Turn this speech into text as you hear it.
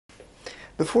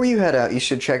Before you head out, you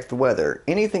should check the weather.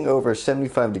 Anything over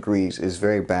 75 degrees is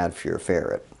very bad for your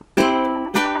ferret.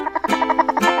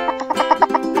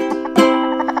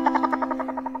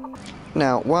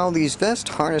 Now, while these vest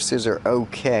harnesses are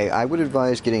okay, I would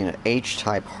advise getting an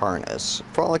H-type harness.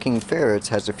 Frolicking Ferrets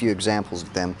has a few examples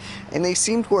of them, and they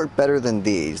seem to work better than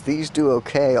these. These do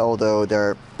okay, although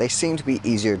they seem to be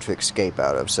easier to escape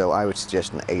out of, so I would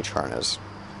suggest an H harness.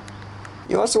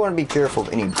 You also want to be careful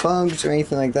of any bugs or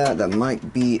anything like that that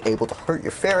might be able to hurt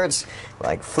your ferrets,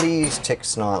 like fleas,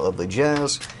 ticks, and all that lovely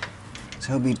jazz.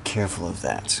 So be careful of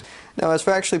that. Now, as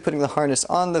for actually putting the harness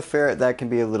on the ferret, that can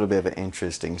be a little bit of an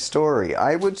interesting story.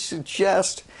 I would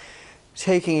suggest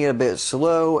taking it a bit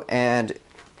slow, and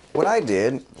what I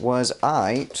did was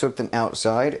I took them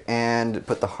outside and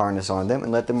put the harness on them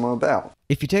and let them roam about.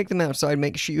 If you take them outside,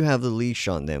 make sure you have the leash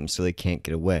on them so they can't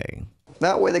get away.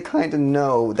 That way they kind of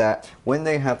know that when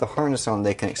they have the harness on,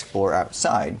 they can explore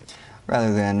outside,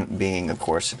 rather than being, of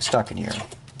course, stuck in here.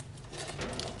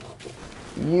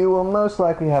 You will most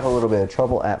likely have a little bit of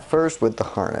trouble at first with the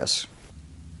harness.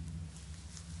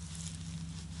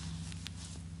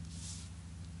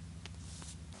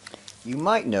 You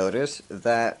might notice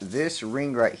that this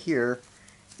ring right here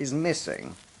is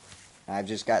missing. I've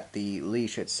just got the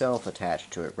leash itself attached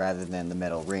to it rather than the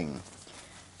metal ring.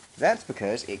 That's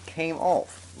because it came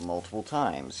off multiple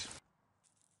times.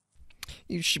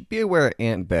 You should be aware of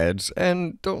ant beds,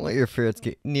 and don't let your ferrets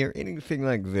get near anything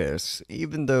like this,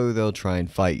 even though they'll try and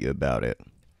fight you about it.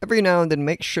 Every now and then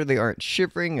make sure they aren't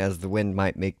shivering, as the wind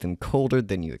might make them colder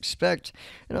than you expect,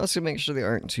 and also make sure they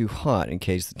aren't too hot in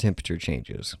case the temperature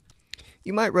changes.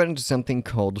 You might run into something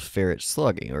called ferret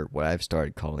slugging, or what I've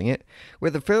started calling it,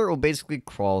 where the ferret will basically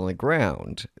crawl on the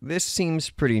ground. This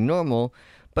seems pretty normal,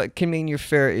 but can mean your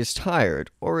ferret is tired,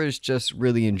 or is just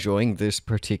really enjoying this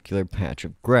particular patch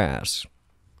of grass.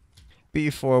 Be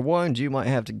forewarned, you might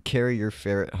have to carry your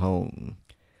ferret home.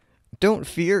 Don't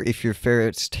fear if your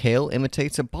ferret's tail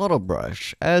imitates a bottle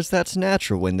brush, as that's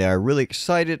natural when they are really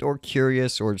excited or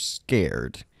curious or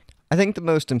scared. I think the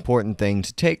most important thing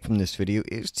to take from this video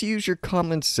is to use your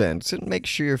common sense and make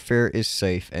sure your ferret is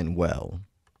safe and well.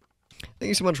 Thank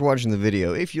you so much for watching the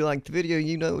video. If you liked the video,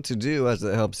 you know what to do, as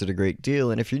it helps it a great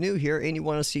deal. And if you're new here and you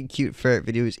want to see cute ferret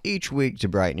videos each week to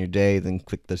brighten your day, then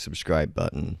click the subscribe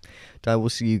button. I will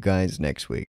see you guys next week.